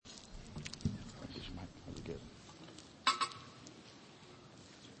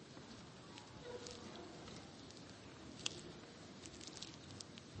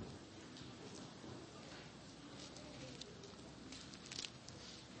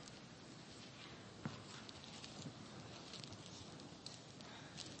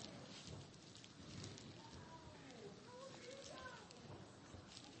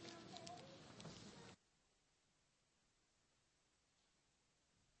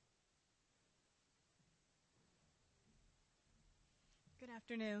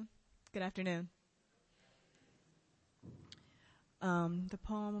afternoon. Good afternoon. The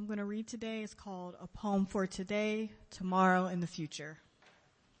poem I'm going to read today is called A Poem for Today, Tomorrow, and the Future.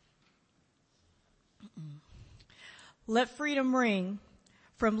 Let freedom ring.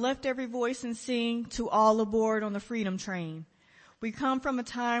 From lift every voice and sing to all aboard on the freedom train. We come from a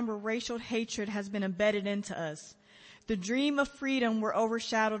time where racial hatred has been embedded into us. The dream of freedom were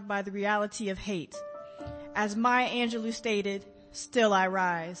overshadowed by the reality of hate. As Maya Angelou stated, still I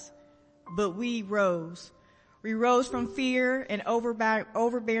rise. But we rose. We rose from fear and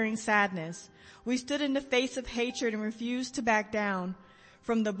overbearing sadness. We stood in the face of hatred and refused to back down.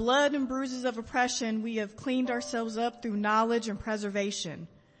 From the blood and bruises of oppression, we have cleaned ourselves up through knowledge and preservation.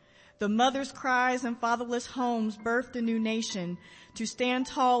 The mother's cries and fatherless homes birthed a new nation to stand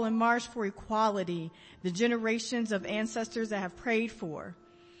tall and march for equality, the generations of ancestors that have prayed for.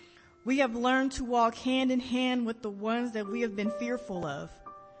 We have learned to walk hand in hand with the ones that we have been fearful of.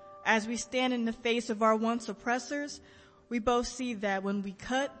 As we stand in the face of our once oppressors, we both see that when we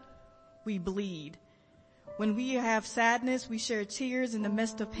cut, we bleed. When we have sadness, we share tears in the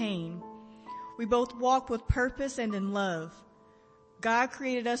midst of pain. We both walk with purpose and in love. God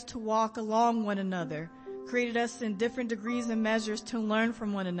created us to walk along one another, created us in different degrees and measures to learn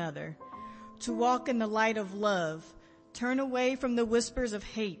from one another, to walk in the light of love, turn away from the whispers of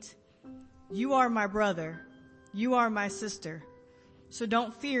hate. You are my brother. You are my sister. So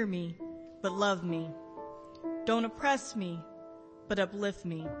don't fear me, but love me. Don't oppress me, but uplift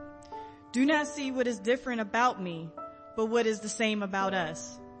me. Do not see what is different about me, but what is the same about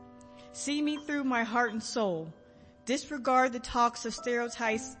us. See me through my heart and soul. Disregard the talks of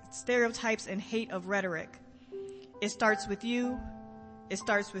stereotypes and hate of rhetoric. It starts with you, it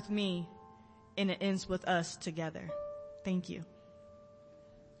starts with me, and it ends with us together. Thank you.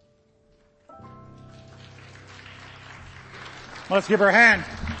 Let's give her a hand.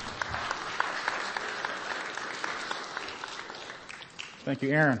 Thank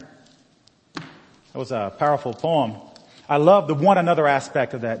you, Aaron. That was a powerful poem. I love the one another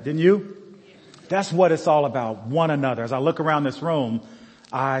aspect of that, didn't you? That's what it's all about, one another. As I look around this room,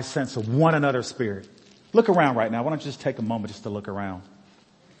 I sense a one another spirit. Look around right now. Why don't you just take a moment just to look around?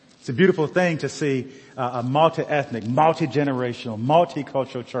 It's a beautiful thing to see a multi-ethnic, multi-generational,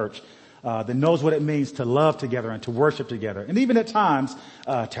 multicultural church that knows what it means to love together and to worship together, and even at times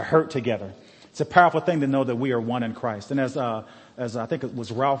to hurt together. It's a powerful thing to know that we are one in Christ. And as I think it was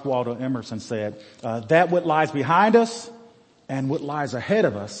Ralph Waldo Emerson said, that what lies behind us and what lies ahead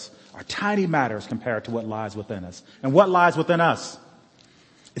of us are tiny matters compared to what lies within us. And what lies within us?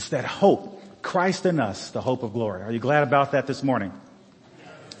 It's that hope, Christ in us, the hope of glory. Are you glad about that this morning?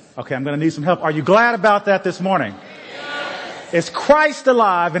 Okay, I'm going to need some help. Are you glad about that this morning? Yes. Is Christ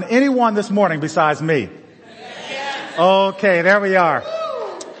alive in anyone this morning besides me? Yes. Okay, there we are.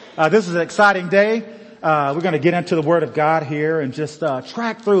 This is an exciting day. We're going to get into the Word of God here and just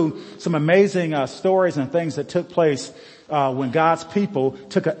track through some amazing stories and things that took place when God's people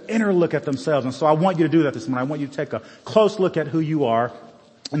took an inner look at themselves. And so I want you to do that this morning. I want you to take a close look at who you are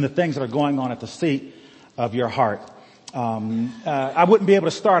and the things that are going on at the seat of your heart. I wouldn't be able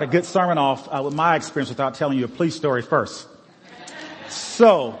to start a good sermon off with my experience without telling you a police story first.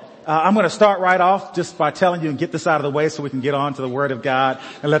 So I'm going to start right off just by telling you and get this out of the way so we can get on to the Word of God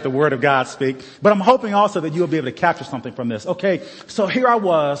and let the Word of God speak. But I'm hoping also that you'll be able to capture something from this. Okay, so here I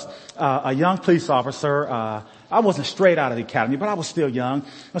was, a young police officer. I wasn't straight out of the academy, but I was still young.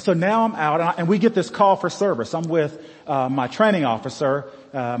 And so now I'm out and we get this call for service. I'm with my training officer,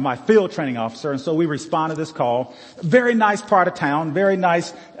 my field training officer. And so we respond to this call. Very nice part of town, very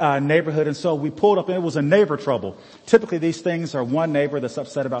nice neighborhood. And so we pulled up and it was a neighbor trouble. Typically these things are one neighbor that's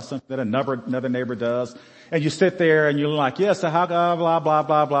upset about something that another neighbor does. And you sit there and you're like, yes, how blah, blah,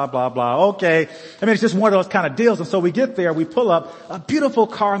 blah, blah, blah, blah. Okay. I mean, it's just one of those kind of deals. And so we get there, we pull up a beautiful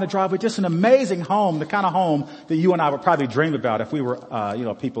car in the driveway, just an amazing home, the kind of home that you and I would probably dream about if we were,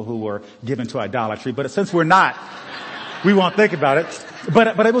 people who were given to idolatry. But since we're not, we won't think about it.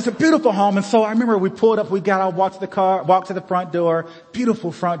 But it was a beautiful home. And so I remember we pulled up, we got out, walked to the car, walked to the front door,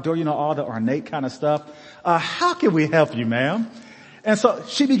 beautiful front door, all the ornate kind of stuff. How can we help you, ma'am? And so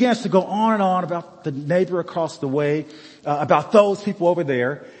she begins to go on and on about the neighbor across the way, about those people over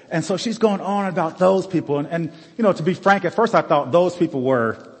there. And so she's going on about those people. And to be frank, at first I thought those people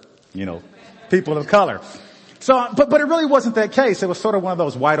were, people of color. So, but it really wasn't that case. It was sort of one of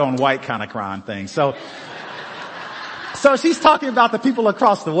those white on white kind of crime things. So So she's talking about the people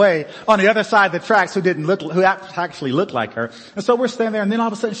across the way on the other side of the tracks who actually looked like her. And so we're standing there, and then all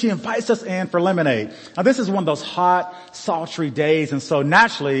of a sudden she invites us in for lemonade. Now this is one of those hot, sultry days, and so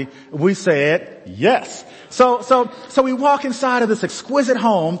naturally we said yes. So we walk inside of this exquisite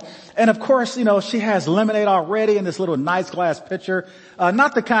home, and of course, she has lemonade already in this little nice glass pitcher.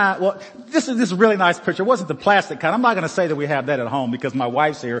 Not the kind, this is this really nice pitcher. It wasn't the plastic kind. I'm not going to say that we have that at home because my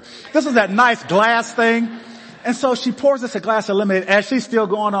wife's here. This is that nice glass thing. And so she pours us a glass of lemonade as she's still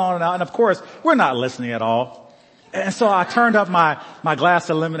going on and on. And of course, we're not listening at all. And so I turned up my glass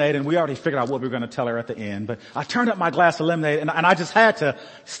of lemonade, and we already figured out what we were going to tell her at the end. But I turned up my glass of lemonade, and I just had to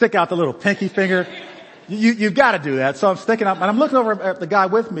stick out the little pinky finger. You've got to do that. So I'm sticking up, and I'm looking over at the guy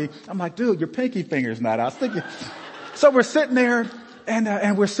with me. I'm like, dude, your pinky finger's not out. So we're sitting there,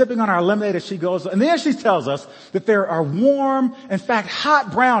 and we're sipping on our lemonade as she goes. And then she tells us that there are warm, in fact,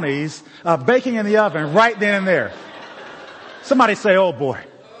 hot brownies baking in the oven right then and there. Somebody say, oh boy.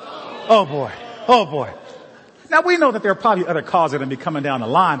 Oh boy. Oh boy. Now we know that there are probably other calls that are going to be coming down the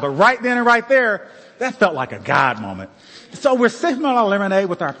line, but right then and right there, that felt like a God moment. So we're sipping on our lemonade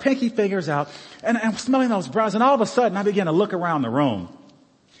with our pinky fingers out and smelling those brownies, and all of a sudden I begin to look around the room.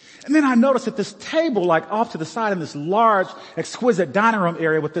 And then I noticed that this table, like off to the side in this large, exquisite dining room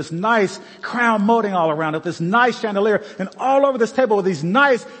area with this nice crown molding all around it, this nice chandelier, and all over this table with these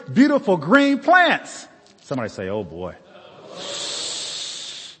nice, beautiful green plants. Somebody say, oh boy.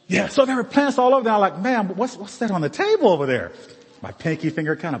 Yeah, so there were plants all over there. I'm like, man, what's that on the table over there? My pinky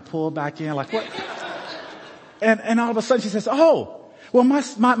finger kind of pulled back in, like what? And all of a sudden she says, oh, well,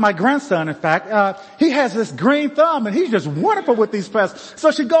 my grandson, in fact, he has this green thumb, and he's just wonderful with these plants.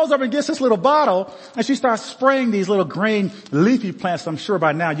 So she goes over and gets this little bottle, and she starts spraying these little green leafy plants. I'm sure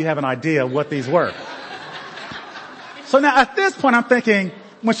by now you have an idea of what these were. So now at this point I'm thinking,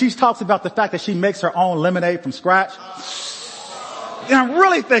 when she talks about the fact that she makes her own lemonade from scratch, and I'm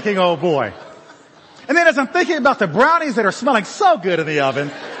really thinking, oh boy. And then as I'm thinking about the brownies that are smelling so good in the oven,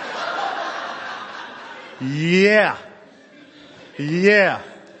 yeah.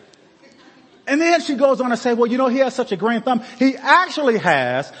 And then she goes on to say, well, he has such a green thumb. He actually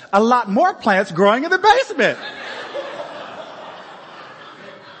has a lot more plants growing in the basement.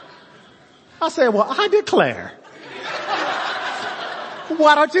 I said, well, I declare.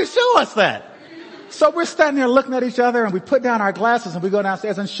 Why don't you show us that? So we're standing there looking at each other, and we put down our glasses and we go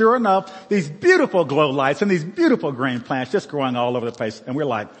downstairs, and sure enough, these beautiful glow lights and these beautiful green plants just growing all over the place. And we're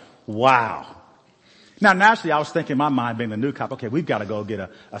like, wow. Now, naturally, I was thinking in my mind, being the new cop, okay, we've got to go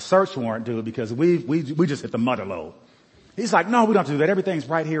get a search warrant, dude, because we just hit the mother lode. He's like, no, we don't have to do that. Everything's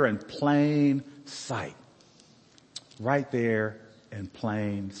right here in plain sight. Right there in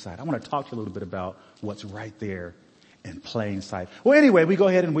plain sight. I want to talk to you a little bit about what's right there in plain sight. Well, anyway, we go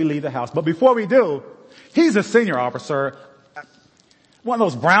ahead and we leave the house. But before we do, he's a senior officer. One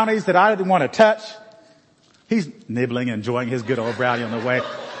of those brownies that I didn't want to touch. He's nibbling and enjoying his good old brownie on the way.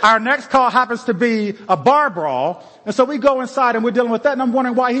 Our next call happens to be a bar brawl. And so we go inside and we're dealing with that. And I'm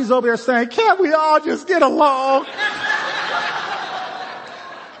wondering why he's over there saying, can't we all just get along?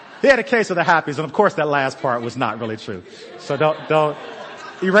 He had a case of the happies. And of course that last part was not really true. So don't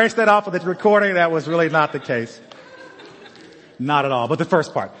erase that off of the recording. That was really not the case. Not at all. But the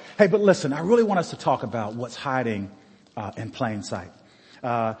first part. Hey, but listen, I really want us to talk about what's hiding in plain sight.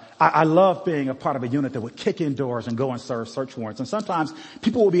 I love being a part of a unit that would kick in doors and go and serve search warrants. And sometimes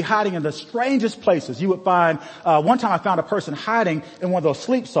people will be hiding in the strangest places. You would find, one time I found a person hiding in one of those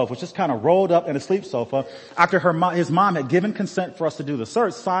sleep sofas, just kind of rolled up in a sleep sofa after his mom had given consent for us to do the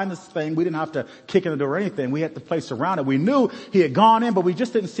search, signed this thing. We didn't have to kick in the door or anything. We had the place surrounded. We knew he had gone in, but we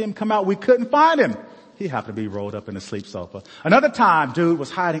just didn't see him come out. We couldn't find him. He happened to be rolled up in a sleep sofa. Another time, dude was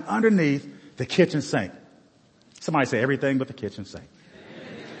hiding underneath the kitchen sink. Somebody say everything but the kitchen sink.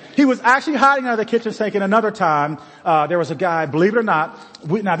 He was actually hiding under the kitchen sink. And another time, there was a guy, believe it or not,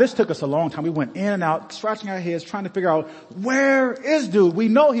 now this took us a long time. We went in and out, scratching our heads, trying to figure out, where is dude? We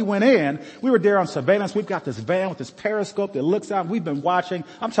know he went in. We were there on surveillance. We've got this van with this periscope that looks out. We've been watching,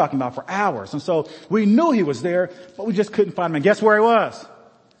 I'm talking about for hours. And so we knew he was there, but we just couldn't find him. And guess where he was?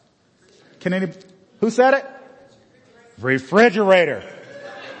 Who said it? Refrigerator.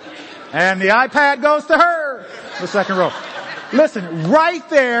 And the iPad goes to her. The second row. Listen, right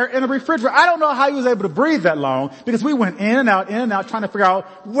there in the refrigerator. I don't know how he was able to breathe that long because we went in and out, trying to figure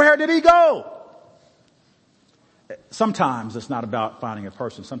out where did he go? Sometimes it's not about finding a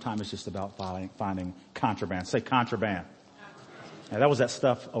person. Sometimes it's just about finding contraband. Say contraband. Now, that was that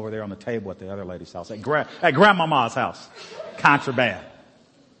stuff over there on the table at the other lady's house, at Grandmama's house. Contraband.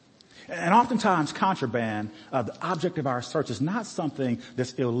 And oftentimes contraband, the object of our search is not something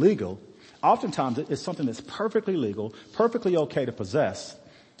that's illegal. Oftentimes it's something that's perfectly legal, perfectly okay to possess.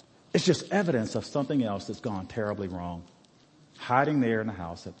 It's just evidence of something else that's gone terribly wrong, hiding there in the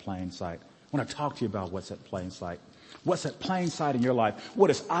house at plain sight. I want to talk to you about what's at plain sight. What's at plain sight in your life? What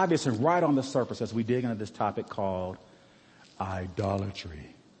is obvious and right on the surface as we dig into this topic called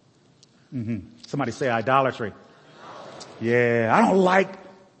idolatry. Somebody say idolatry. Yeah, I don't like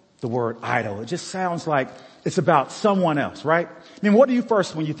the word idol. It just sounds like it's about someone else, right? I mean, what do you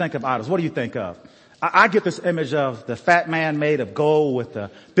first, when you think of idols, what do you think of? I get this image of the fat man made of gold with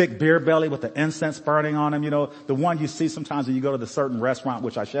the big beer belly with the incense burning on him, the one you see sometimes when you go to the certain restaurant,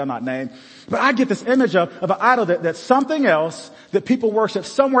 which I shall not name. But I get this image of an idol that's something else that people worship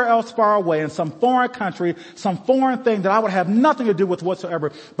somewhere else far away in some foreign country, some foreign thing that I would have nothing to do with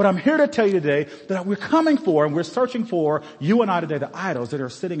whatsoever. But I'm here to tell you today that we're coming for and we're searching for, you and I today, the idols that are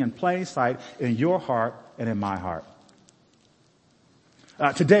sitting in plain sight in your heart and in my heart.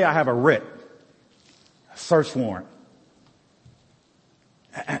 Today I have a writ. Search warrant.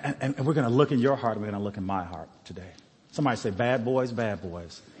 And we're going to look in your heart and we're going to look in my heart today. Somebody say, bad boys, bad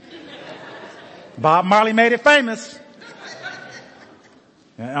boys. Bob Marley made it famous.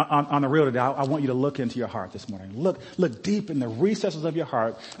 On the real today, I want you to look into your heart this morning. Look deep in the recesses of your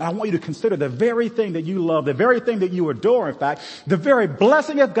heart. And I want you to consider the very thing that you love, the very thing that you adore, in fact, the very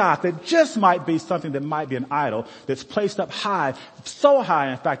blessing of God that just might be something that might be an idol that's placed up high, so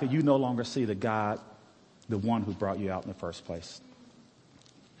high, in fact, that you no longer see the God, the one who brought you out in the first place.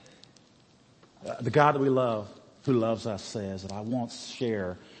 The God that we love, who loves us, says that I won't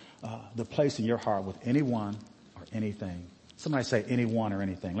share the place in your heart with anyone or anything. Somebody say anyone or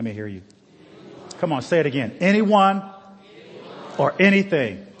anything. Let me hear you. Come on, say it again. Anyone or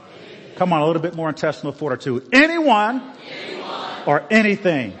anything. Come on, a little bit more intestinal fortitude. Anyone or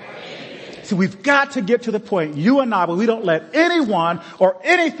anything. See, we've got to get to the point, you and I, where we don't let anyone or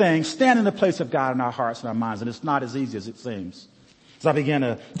anything stand in the place of God in our hearts and our minds. And it's not as easy as it seems. As I began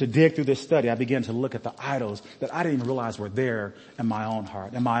to dig through this study, I began to look at the idols that I didn't even realize were there in my own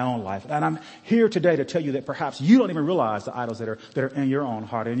heart, in my own life. And I'm here today to tell you that perhaps you don't even realize the idols that are in your own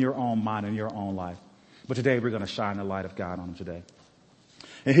heart, in your own mind, in your own life. But today we're going to shine the light of God on them today.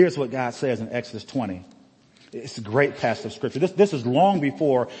 And here's what God says in Exodus 20. It's a great passage of scripture. This is long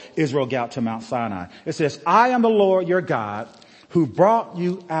before Israel got to Mount Sinai. It says, I am the Lord your God who brought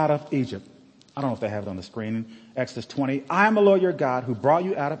you out of Egypt. I don't know if they have it on the screen. Exodus 20. I am the Lord your God who brought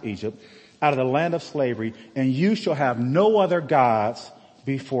you out of Egypt, out of the land of slavery, and you shall have no other gods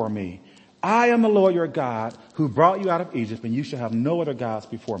before me. I am the Lord your God who brought you out of Egypt, and you shall have no other gods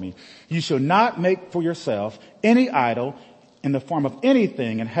before me. You shall not make for yourself any idol in the form of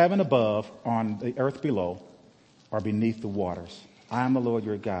anything in heaven above, on the earth below, or beneath the waters. I am the Lord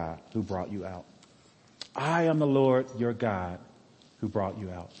your God who brought you out. I am the Lord your God who brought you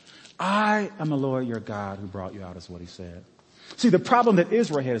out. I am the Lord your God who brought you out, is what he said. See, the problem that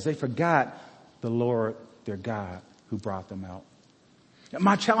Israel had is they forgot the Lord their God who brought them out.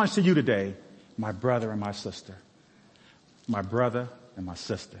 My challenge to you today, my brother and my sister,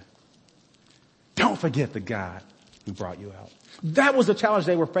 don't forget the God who brought you out. That was the challenge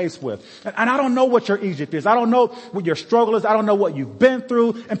they were faced with. And I don't know what your Egypt is. I don't know what your struggle is. I don't know what you've been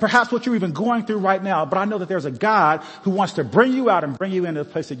through and perhaps what you're even going through right now. But I know that there's a God who wants to bring you out and bring you into the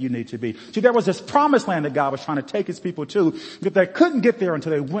place that you need to be. See, there was this promised land that God was trying to take his people to, but they couldn't get there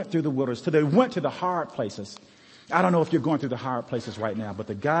until they went through the wilderness, until they went to the hard places. I don't know if you're going through the hard places right now, but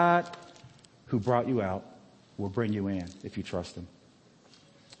the God who brought you out will bring you in if you trust him.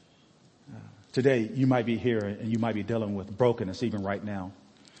 Today, you might be here and you might be dealing with brokenness even right now.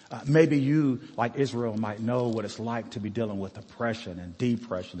 Maybe you, like Israel, might know what it's like to be dealing with oppression and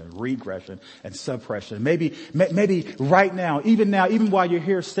depression and regression and suppression. Maybe right now, even while you're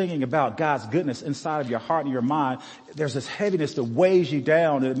here singing about God's goodness inside of your heart and your mind, there's this heaviness that weighs you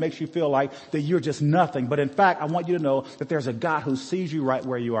down and it makes you feel like that you're just nothing. But in fact, I want you to know that there's a God who sees you right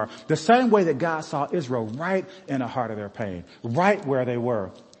where you are. The same way that God saw Israel right in the heart of their pain, right where they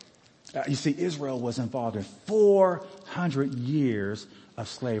were. You see, Israel was involved in 400 years of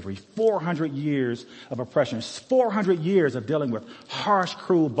slavery, 400 years of oppression, 400 years of dealing with harsh,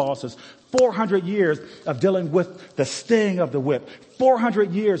 cruel bosses, 400 years of dealing with the sting of the whip,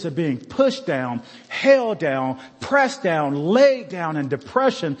 400 years of being pushed down, held down, pressed down, laid down in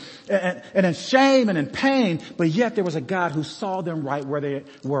depression and in shame and in pain. But yet there was a God who saw them right where they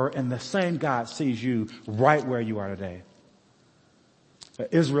were, and the same God sees you right where you are today.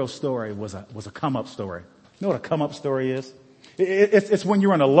 Israel's story was a come-up story. You know what a come-up story is? It's when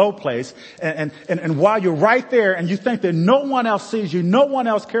you're in a low place and while you're right there and you think that no one else sees you, no one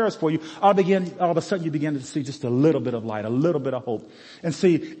else cares for you, all of a sudden you begin to see just a little bit of light, a little bit of hope. And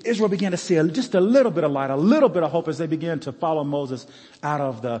see, Israel began to see just a little bit of light, a little bit of hope as they began to follow Moses out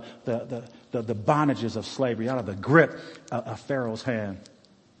of the bondages of slavery, out of the grip of Pharaoh's hand.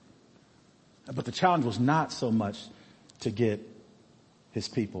 But the challenge was not so much to get his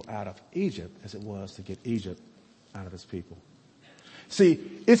people out of Egypt as it was to get Egypt out of his people. See,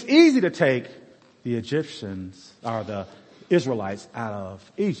 it's easy to take the Egyptians or the Israelites out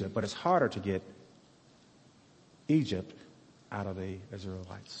of Egypt, but it's harder to get Egypt out of the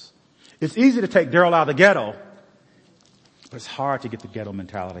Israelites. It's easy to take Daryl out of the ghetto, but it's hard to get the ghetto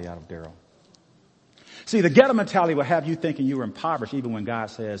mentality out of Daryl. See, the ghetto mentality will have you thinking you're impoverished even when God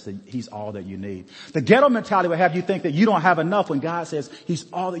says that he's all that you need. The ghetto mentality will have you think that you don't have enough when God says he's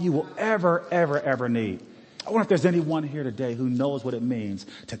all that you will ever need. I wonder if there's anyone here today who knows what it means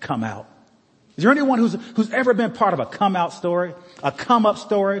to come out. Is there anyone who's ever been part of a come out story, a come up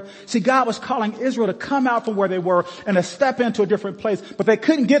story? See, God was calling Israel to come out from where they were and to step into a different place, but they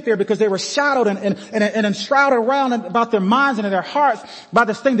couldn't get there because they were shadowed and enshrouded around about their minds and in their hearts by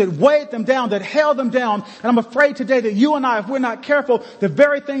this thing that weighed them down, that held them down. And I'm afraid today that you and I, if we're not careful, the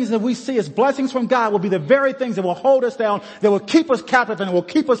very things that we see as blessings from God will be the very things that will hold us down, that will keep us captive and will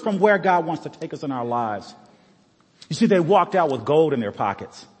keep us from where God wants to take us in our lives. You see, they walked out with gold in their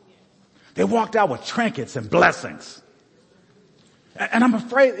pockets. They walked out with trinkets and blessings. And I'm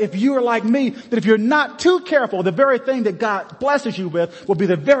afraid if you are like me, that if you're not too careful, the very thing that God blesses you with will be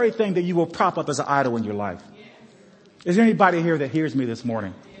the very thing that you will prop up as an idol in your life. Is there anybody here that hears me this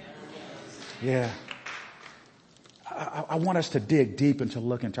morning? Yeah. I want us to dig deep and to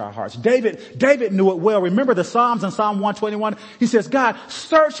look into our hearts. David knew it well. Remember the Psalms in Psalm 121? He says, God,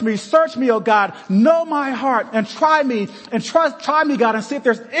 search me, oh God, know my heart and try me, God, and see if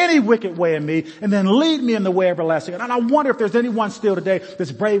there's any wicked way in me, and then lead me in the way everlasting. And I wonder if there's anyone still today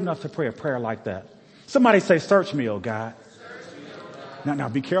that's brave enough to pray a prayer like that. Somebody say, search me, oh God. Now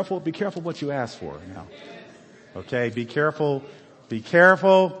be careful what you ask for now. Okay, be careful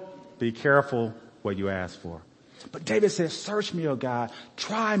what you ask for. But David says, search me, oh God,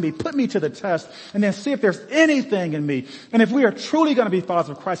 try me, put me to the test, and then see if there's anything in me. And if we are truly going to be followers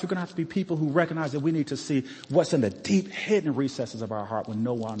of Christ, we're going to have to be people who recognize that we need to see what's in the deep hidden recesses of our heart when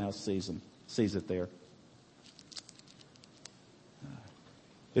no one else sees it there.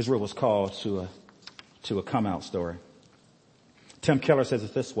 Israel was called to a come out story. Tim Keller says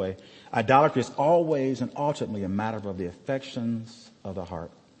it this way: idolatry is always and ultimately a matter of the affections of the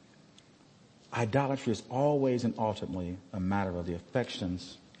heart. Idolatry is always and ultimately a matter of the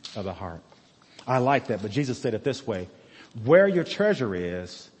affections of the heart. I like that, but Jesus said it this way: where your treasure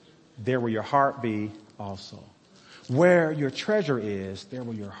is, there will your heart be also. Where your treasure is, there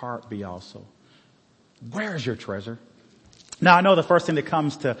will your heart be also. Where is your treasure? Now, I know the first thing that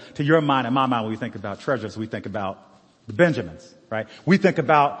comes to your mind and my mind when we think about treasures, we think about the Benjamins, right? We think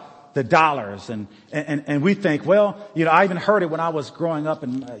about the dollars and we think, well, I even heard it when I was growing up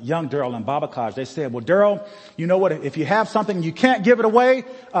in young Daryl and Baba College. They said, well, Daryl, you know what? If you have something and you can't give it away,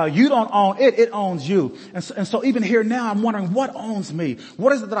 you don't own it. It owns you. And so even here now, I'm wondering what owns me?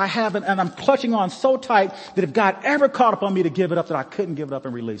 What is it that I have? And I'm clutching on so tight that if God ever called upon me to give it up, that I couldn't give it up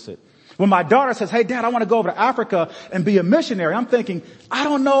and release it. When my daughter says, hey, Dad, I want to go over to Africa and be a missionary, I'm thinking, I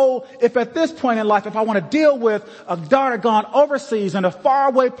don't know if at this point in life, if I want to deal with a daughter gone overseas in a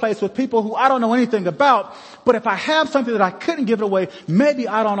faraway place with people who I don't know anything about. But if I have something that I couldn't give it away, maybe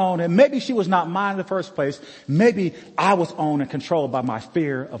I don't own it. Maybe she was not mine in the first place. Maybe I was owned and controlled by my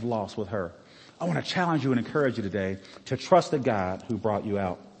fear of loss with her. I want to challenge you and encourage you today to trust the God who brought you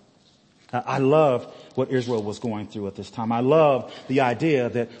out. I love what Israel was going through at this time. I love the idea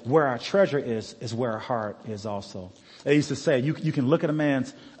that where our treasure is where our heart is also. They used to say, you can look at a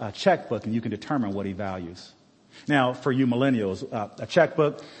man's checkbook and you can determine what he values. Now, for you millennials, a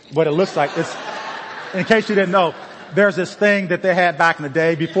checkbook, what it looks like is, in case you didn't know, there's this thing that they had back in the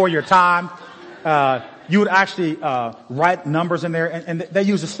day before your time. You would actually write numbers in there, and they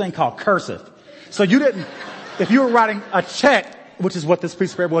use this thing called cursive. So if you were writing a check, which is what this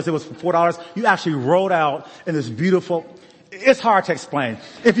piece of paper was, it was for $4, you actually wrote out in this beautiful, it's hard to explain.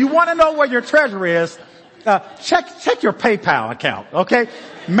 If you want to know where your treasure is, check your PayPal account, okay?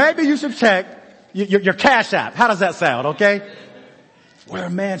 Maybe you should check your Cash App. How does that sound, okay? Where a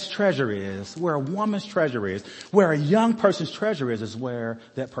man's treasure is, where a woman's treasure is, where a young person's treasure is where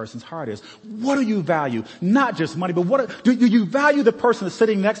that person's heart is. What do you value? Not just money, but do you value the person that's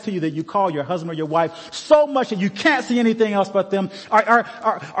sitting next to you that you call your husband or your wife so much that you can't see anything else but them?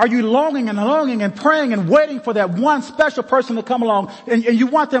 Are you longing and praying and waiting for that one special person to come along and you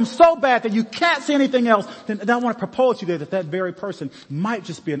want them so bad that you can't see anything else? Then I want to propose to you that very person might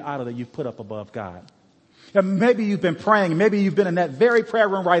just be an idol that you've put up above God. And maybe you've been praying, maybe you've been in that very prayer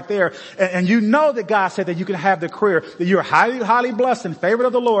room right there, and you know that God said that you can have the career, that you're highly, highly blessed and favored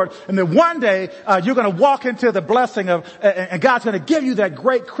of the Lord, and that one day you're going to walk into the blessing of, and God's going to give you that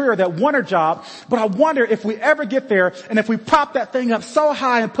great career, that wonder job. But I wonder if we ever get there, and if we prop that thing up so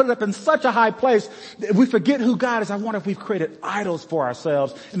high and put it up in such a high place, that we forget who God is. I wonder if we've created idols for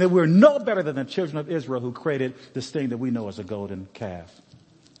ourselves, and that we're no better than the children of Israel who created this thing that we know as a golden calf.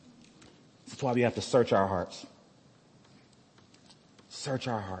 That's why we have to search our hearts. Search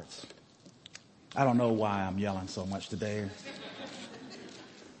our hearts. I don't know why I'm yelling so much today.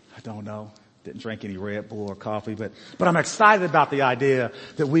 I don't know. Didn't drink any Red Bull or coffee, but I'm excited about the idea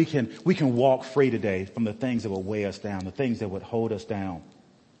that we can walk free today from the things that will weigh us down, the things that would hold us down.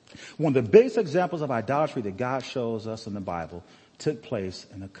 One of the biggest examples of idolatry that God shows us in the Bible took place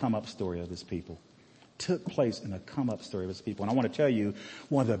in the come-up story of his people. Took place in a come-up story of his people. And I want to tell you,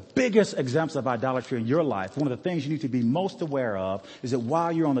 one of the biggest examples of idolatry in your life, one of the things you need to be most aware of is that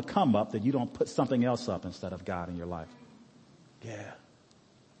while you're on the come-up, that you don't put something else up instead of God in your life. Yeah.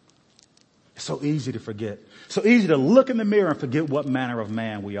 It's so easy to forget. So easy to look in the mirror and forget what manner of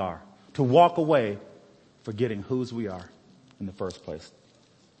man we are. To walk away forgetting whose we are in the first place.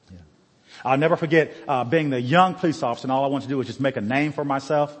 Yeah. I'll never forget being the young police officer, and all I wanted to do was just make a name for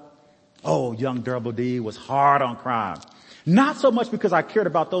myself. Oh, young Durable D was hard on crime. Not so much because I cared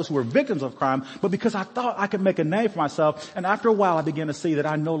about those who were victims of crime, but because I thought I could make a name for myself. And after a while, I began to see that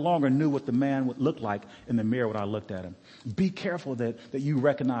I no longer knew what the man would look like in the mirror when I looked at him. Be careful that you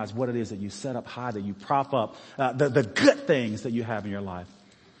recognize what it is that you set up high, that you prop up, the good things that you have in your life.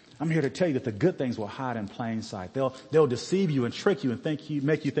 I'm here to tell you that the good things will hide in plain sight. They'll deceive you and trick you and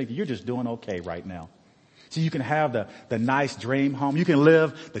make you think that you're just doing okay right now. So you can have the nice dream home. You can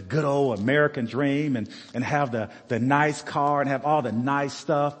live the good old American dream and have the nice car and have all the nice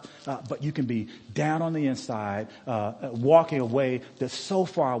stuff. But you can be down on the inside, walking away that's so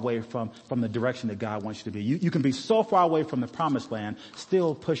far away from the direction that God wants you to be. You can be so far away from the promised land,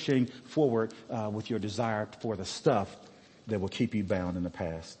 still pushing forward, with your desire for the stuff that will keep you bound in the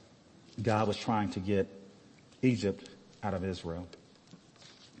past. God was trying to get Egypt out of Israel,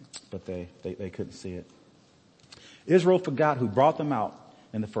 but they couldn't see it. Israel forgot who brought them out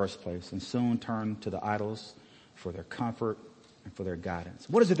in the first place and soon turned to the idols for their comfort and for their guidance.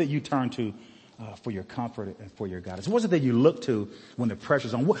 What is it that you turn to for your comfort and for your guidance? What is it that you look to when the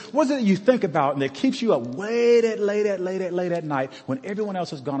pressure's on? What is it that you think about and that keeps you up late at night when everyone else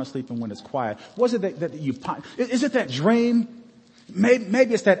has gone to sleep and when it's quiet? What is it that you, is it that dream?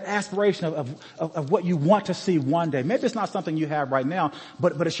 Maybe it's that aspiration of what you want to see one day. Maybe it's not something you have right now,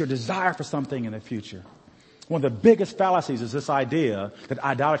 but it's your desire for something in the future. One of the biggest fallacies is this idea that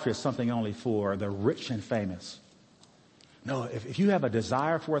idolatry is something only for the rich and famous. No, if you have a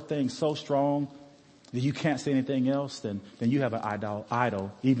desire for a thing so strong that you can't see anything else, then you have an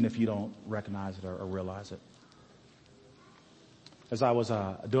idol, even if you don't recognize it or realize it. As I was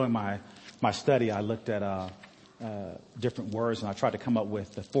doing my study, I looked at different words and I tried to come up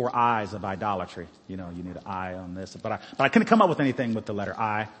with the 4 I's of idolatry. You know, you need an I on this, but I couldn't come up with anything with the letter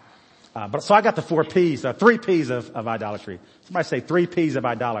I. So I got the 4 P's, 3 P's of idolatry. Somebody say 3 P's of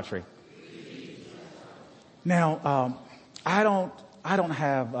idolatry. Now, I don't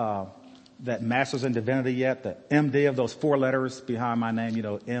have, that Master's in Divinity yet, the MD of those 4 letters behind my name, you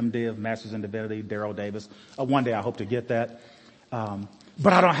know, MD of Master's in Divinity, Daryl Davis. One day I hope to get that.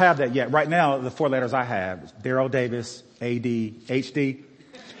 But I don't have that yet. Right now, the 4 letters I have is Daryl Davis, AD, HD.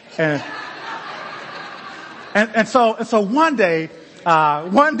 And so one day,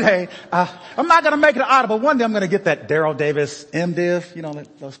 I'm not going to make it an idol, but one day I'm going to get that Daryl Davis MDiv, you know,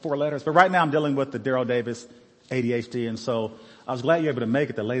 those 4 letters. But right now I'm dealing with the Daryl Davis ADHD. And so I was glad you were able to make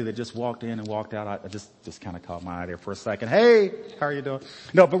it. The lady that just walked in and walked out, I just kind of caught my eye there for a second. Hey, how are you doing?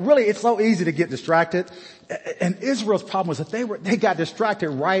 No, but really it's so easy to get distracted. And Israel's problem was that they got distracted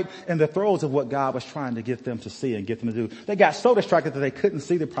right in the throes of what God was trying to get them to see and get them to do. They got so distracted that they couldn't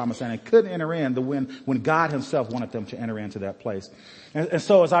see the promised land and couldn't enter in when God himself wanted them to enter into that place. And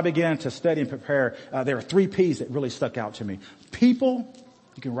so as I began to study and prepare, there are 3 P's that really stuck out to me. People,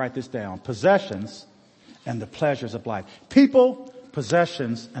 you can write this down, possessions, and the pleasures of life. People,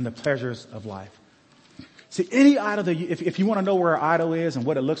 possessions, and the pleasures of life. See, any idol that if you want to know where an idol is and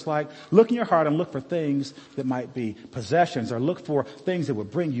what it looks like, look in your heart and look for things that might be possessions, or look for things that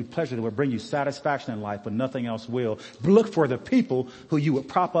would bring you pleasure, that would bring you satisfaction in life, but nothing else will. But look for the people who you would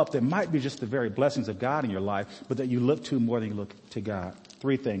prop up that might be just the very blessings of God in your life, but that you look to more than you look to God.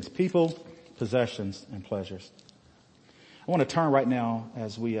 3 things: people, possessions, and pleasures. I want to turn right now,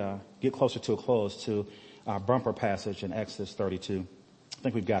 as we get closer to a close, to our bumper passage in Exodus 32. I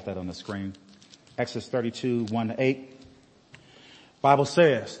think we've got that on the screen. Exodus 32, 1-8. Bible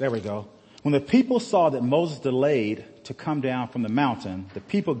says, there we go. When the people saw that Moses delayed to come down from the mountain, the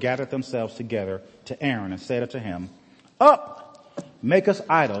people gathered themselves together to Aaron and said unto him, Up, make us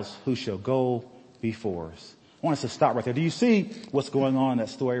idols who shall go before us. I want us to stop right there. Do you see what's going on in that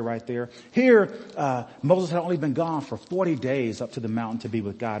story right there? Here, Moses had only been gone for 40 days up to the mountain to be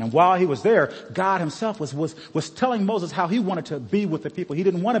with God. And while he was there, God himself was telling Moses how he wanted to be with the people. He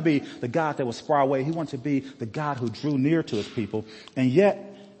didn't want to be the God that was far away. He wanted to be the God who drew near to his people. And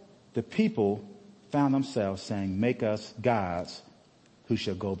yet, the people found themselves saying, Make us gods who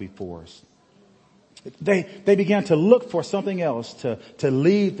shall go before us. They began to look for something else to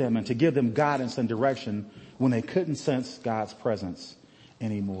lead them and to give them guidance and direction when they couldn't sense God's presence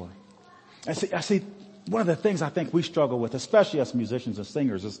anymore. I see one of the things I think we struggle with, especially us musicians and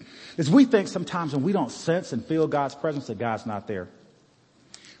singers, is we think sometimes when we don't sense and feel God's presence that God's not there.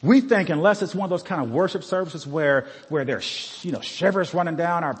 We think unless it's one of those kind of worship services where there's, shivers running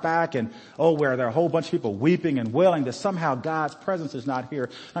down our back and, where there are a whole bunch of people weeping and wailing, that somehow God's presence is not here.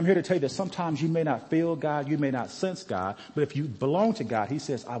 I'm here to tell you that sometimes you may not feel God, you may not sense God, but if you belong to God, he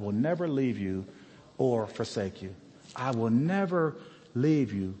says, I will never leave you or forsake you. I will never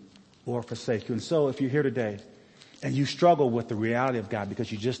leave you or forsake you. And so if you're here today and you struggle with the reality of God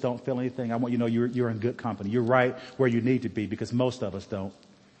because you just don't feel anything, I want you to know you're in good company. You're right where you need to be, because most of us don't.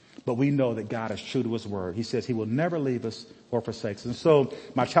 But we know that God is true to his word. He says he will never leave us or forsake us. And so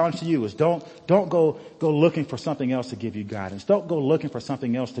my challenge to you is don't go looking for something else to give you guidance. Don't go looking for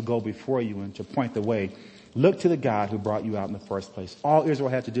something else to go before you and to point the way. Look to the God who brought you out in the first place. All Israel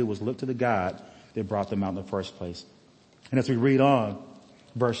had to do was look to the God that brought them out in the first place. And as we read on,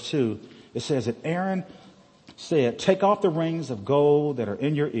 verse 2, it says that Aaron said, Take off the rings of gold that are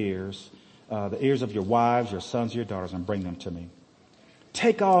in your ears, the ears of your wives, your sons, your daughters, and bring them to me.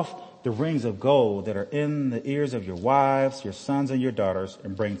 Take off the rings of gold that are in the ears of your wives, your sons, and your daughters,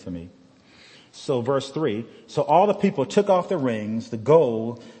 and bring to me. So verse 3, so all the people took off the rings, the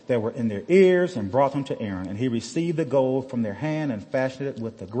gold that were in their ears, and brought them to Aaron. And he received the gold from their hand and fashioned it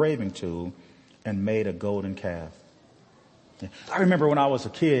with the graving tool and made a golden calf. I remember when I was a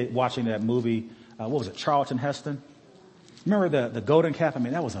kid watching that movie, what was it, Charlton Heston? Remember the golden calf? I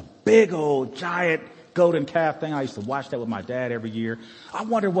mean, that was a big old giant golden calf thing. I used to watch that with my dad every year. I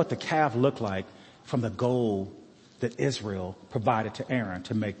wondered what the calf looked like from the gold that Israel provided to Aaron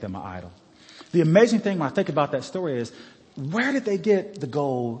to make them an idol. The amazing thing when I think about that story is, where did they get the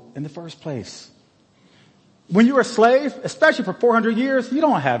gold in the first place? When you were a slave, especially for 400 years, you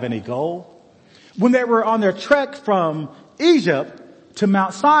don't have any gold. When they were on their trek from Egypt to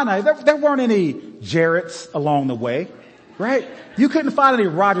Mount Sinai, there weren't any Jarretts along the way, right? You couldn't find any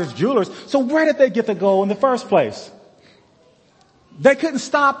Rogers Jewelers. So where did they get the gold in the first place? They couldn't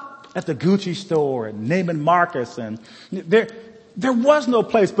stop at the Gucci store and Neiman Marcus, and there was no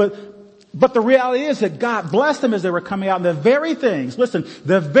place. But the reality is that God blessed them as they were coming out. And the very things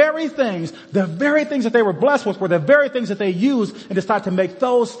that they were blessed with were the very things that they used and decided to make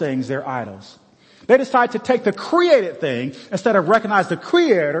those things their idols. They decided to take the created thing instead of recognize the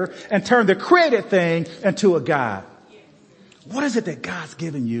creator and turn the created thing into a God. What is it that God's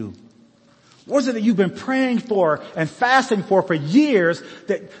given you? What is it that you've been praying for and fasting for years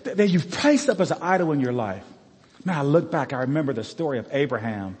that you've placed up as an idol in your life? Man, I look back, I remember the story of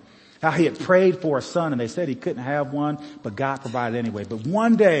Abraham, how he had prayed for a son and they said he couldn't have one, but God provided anyway. But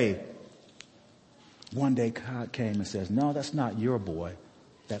one day God came and says, no, that's not your boy.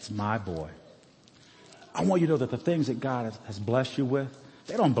 That's my boy. I want you to know that the things that God has blessed you with,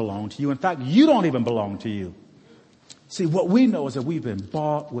 they don't belong to you. In fact, you don't even belong to you. See, what we know is that we've been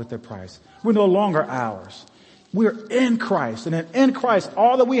bought with a price. We're no longer ours. We're in Christ. And in Christ,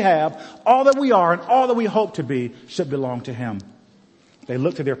 all that we have, all that we are, and all that we hope to be should belong to him. They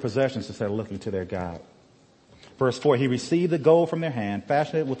looked to their possessions instead of looking to their God. Verse 4, he received the gold from their hand,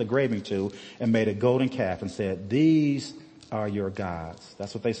 fashioned it with a graving tool, and made a golden calf and said, these are your gods.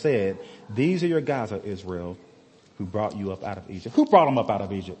 That's what they said. These are your gods, O Israel, who brought you up out of Egypt. Who brought them up out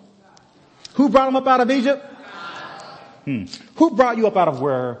of Egypt? Who brought them up out of Egypt? Who brought you up out of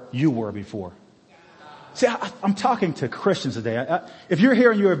where you were before? See, I'm talking to Christians today. If you're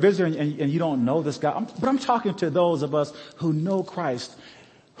here and you're a visitor and you don't know this guy, but I'm talking to those of us who know Christ,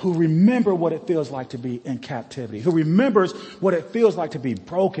 who remember what it feels like to be in captivity, who remembers what it feels like to be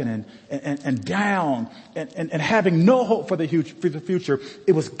broken and down and having no hope for the future.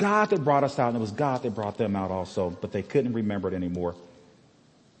 It was God that brought us out, and it was God that brought them out also, but they couldn't remember it anymore.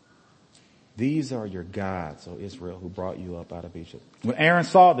 These are your gods, O Israel, who brought you up out of Egypt. When Aaron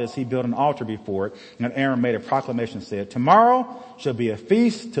saw this, he built an altar before it, and Aaron made a proclamation and said, tomorrow shall be a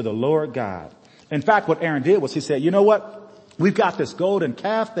feast to the Lord God. In fact, what Aaron did was he said, you know what? We've got this golden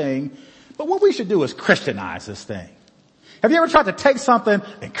calf thing, but what we should do is Christianize this thing. Have you ever tried to take something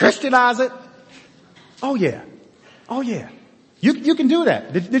and Christianize it? Oh yeah. Oh yeah. You can do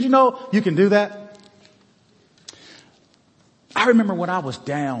that. Did you know you can do that? I remember when I was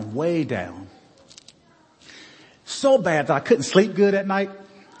down, way down, so bad that I couldn't sleep good at night.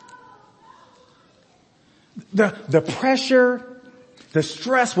 The pressure, the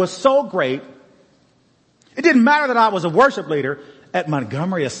stress was so great. It didn't matter that I was a worship leader at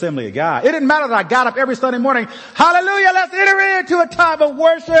Montgomery Assembly of God. It didn't matter that I got up every Sunday morning. Hallelujah, let's enter into a time of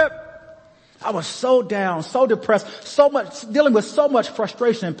worship. I was so down, so depressed, dealing with so much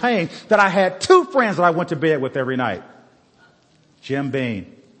frustration and pain that I had two friends that I went to bed with every night. Jim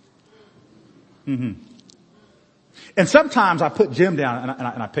Beam. And sometimes I put Jim down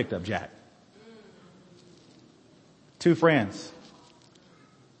and I picked up Jack. Two friends.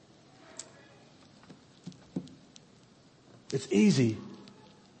 It's easy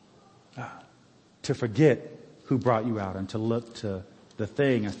to forget who brought you out and to look to the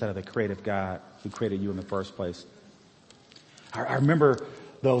thing instead of the creative God who created you in the first place. I remember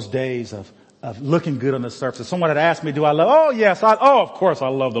those days of looking good on the surface. Someone had asked me, do I love? Oh yes, of course I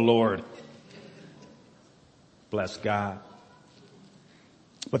love the Lord. Bless God.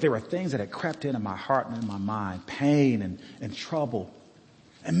 But there were things that had crept into my heart and in my mind, pain and trouble.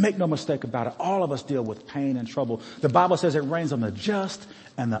 And make no mistake about it, all of us deal with pain and trouble. The Bible says it rains on the just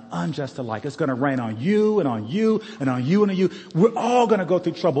and the unjust alike. It's going to rain on you and on you and on you and on you. We're all going to go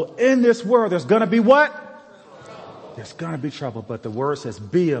through trouble. In this world, there's going to be what? Trouble. There's going to be trouble, but the word says,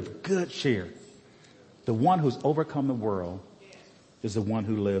 be of good cheer. The one who's overcome the world is the one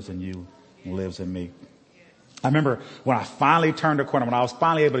who lives in you and lives in me. I remember when I finally turned the corner, when I was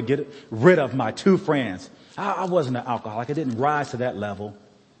finally able to get rid of my two friends. I wasn't an alcoholic. I didn't rise to that level.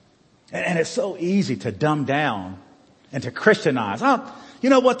 And it's so easy to dumb down and to Christianize. You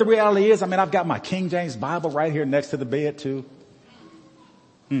know what the reality is? I mean, I've got my King James Bible right here next to the bed too.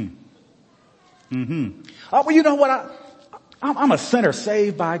 Oh, well, you know what? I'm a sinner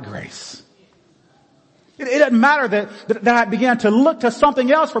saved by grace. It doesn't matter that I began to look to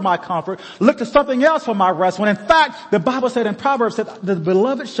something else for my comfort, look to something else for my rest, when in fact, the Bible said in Proverbs that the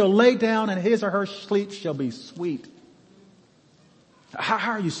beloved shall lay down and his or her sleep shall be sweet.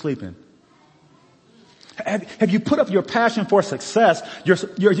 How are you sleeping? Have you put up your passion for success,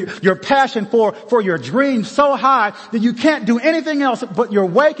 your passion for your dreams so high that you can't do anything else but you're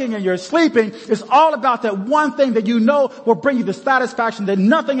waking and you're sleeping? It's all about that one thing that you know will bring you the satisfaction that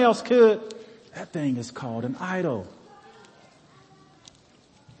nothing else could. That thing is called an idol.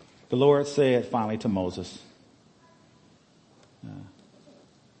 The Lord said finally to Moses,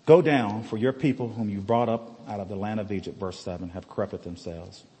 go down, for your people whom you brought up out of the land of Egypt, verse 7, have corrupted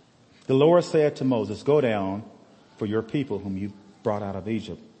themselves. The Lord said to Moses, go down, for your people whom you brought out of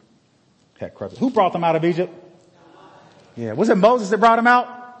Egypt had corrupted. Who brought them out of Egypt? Yeah, was it Moses that brought them out?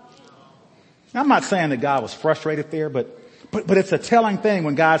 I'm not saying that God was frustrated there, but it's a telling thing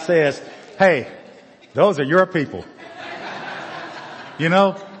when God says, hey, those are your people. You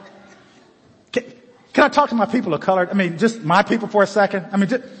know? Can I talk to my people of color? I mean, just my people for a second. I mean,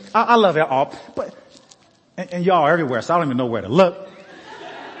 I love it all, but, and y'all are everywhere, so I don't even know where to look.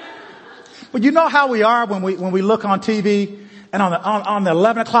 But you know how we are when we look on TV and on the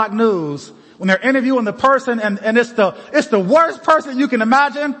 11 o'clock news, when they're interviewing the person and it's the worst person you can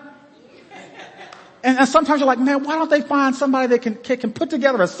imagine. And sometimes you're like, man, why don't they find somebody that can put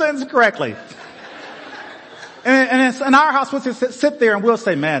together a sentence correctly? And it's in our house, we'll sit there and we'll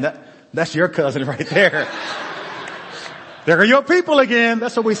say, man, that's your cousin right there. There are your people again.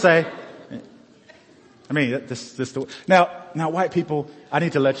 That's what we say. I mean, now white people, I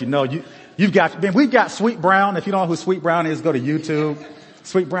need to let you know, we've got Sweet Brown. If you don't know who Sweet Brown is, go to YouTube.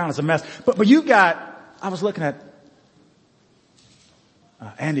 Sweet Brown is a mess. But I was looking at,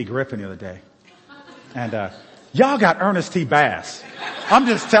 Andy Griffin the other day. And, y'all got Ernest T. Bass. I'm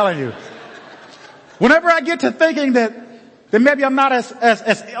just telling you. Whenever I get to thinking that maybe I'm not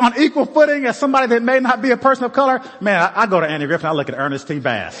as on equal footing as somebody that may not be a person of color, man, I go to Andy Griffin, I look at Ernest T.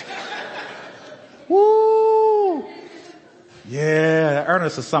 Bass. Woo! Yeah,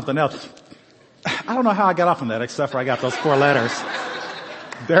 Ernest is something else. I don't know how I got off on that except for I got those 4 letters.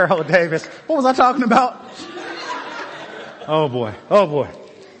 Daryl Davis. What was I talking about? Oh boy. Oh boy.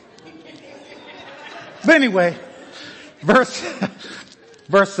 But anyway, verse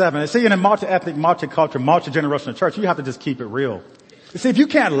 7. See, in a multi-ethnic, multicultural, multi-generational church, you have to just keep it real. You see, if you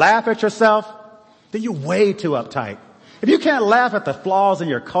can't laugh at yourself, then you're way too uptight. If you can't laugh at the flaws in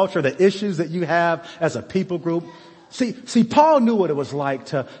your culture, the issues that you have as a people group, see, Paul knew what it was like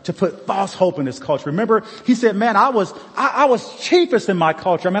to put false hope in his culture. Remember, he said, man, I was chiefest in my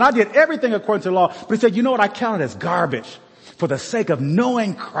culture. I mean, I did everything according to the law, but he said, you know what? I counted as garbage for the sake of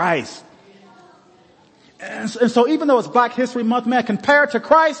knowing Christ. And so even though it's Black History Month, man, compared to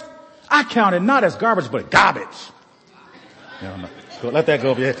Christ, I count it not as garbage, but garbage. Yeah, let that go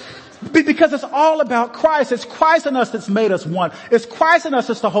over your head. Because it's all about Christ. It's Christ in us that's made us one. It's Christ in us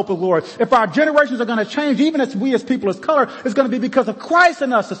that's the hope of glory. If our generations are going to change, even as we as people of color, it's going to be because of Christ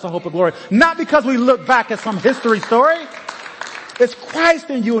in us that's the hope of glory. Not because we look back at some history story. It's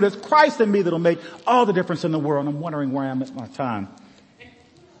Christ in you and it's Christ in me that'll make all the difference in the world. And I'm wondering where I'm at my time.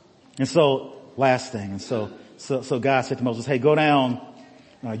 And so, last thing. And so God said to Moses, hey, go down.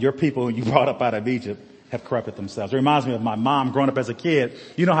 Your people you brought up out of Egypt have corrupted themselves. It reminds me of my mom growing up as a kid.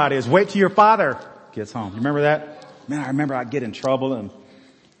 You know how it is. Wait till your father gets home. You remember that? Man, I remember I'd get in trouble and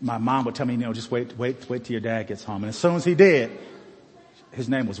my mom would tell me, just wait till your dad gets home. And as soon as he did, his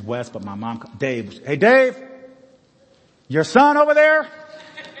name was Wes, but my mom, Dave. Hey, Dave, your son over there?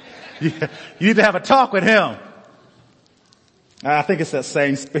 You need to have a talk with him. I think it's that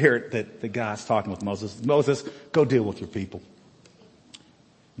same spirit that God's talking with Moses. Moses, go deal with your people.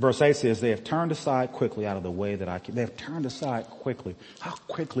 Verse 8 says, they have turned aside quickly out of the way that I keep. They have turned aside quickly. How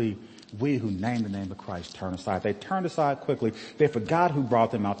quickly we who name the name of Christ turn aside. They turned aside quickly. They forgot who brought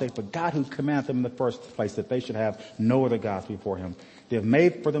them out. They forgot who commanded them in the first place that they should have no other gods before him. They have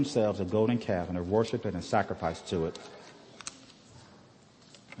made for themselves a golden calf and have worshipped it and sacrificed to it.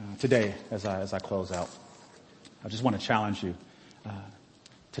 Today, as I close out, I just want to challenge you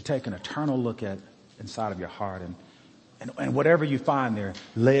to take an eternal look at inside of your heart and whatever you find there,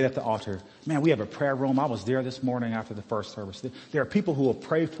 lay it at the altar. Man, we have a prayer room. I was there this morning after the first service. There are people who will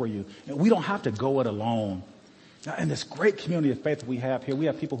pray for you. And we don't have to go it alone. In this great community of faith that we have here, we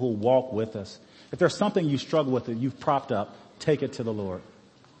have people who will walk with us. If there's something you struggle with that you've propped up, take it to the Lord.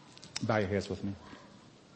 Bow your heads with me.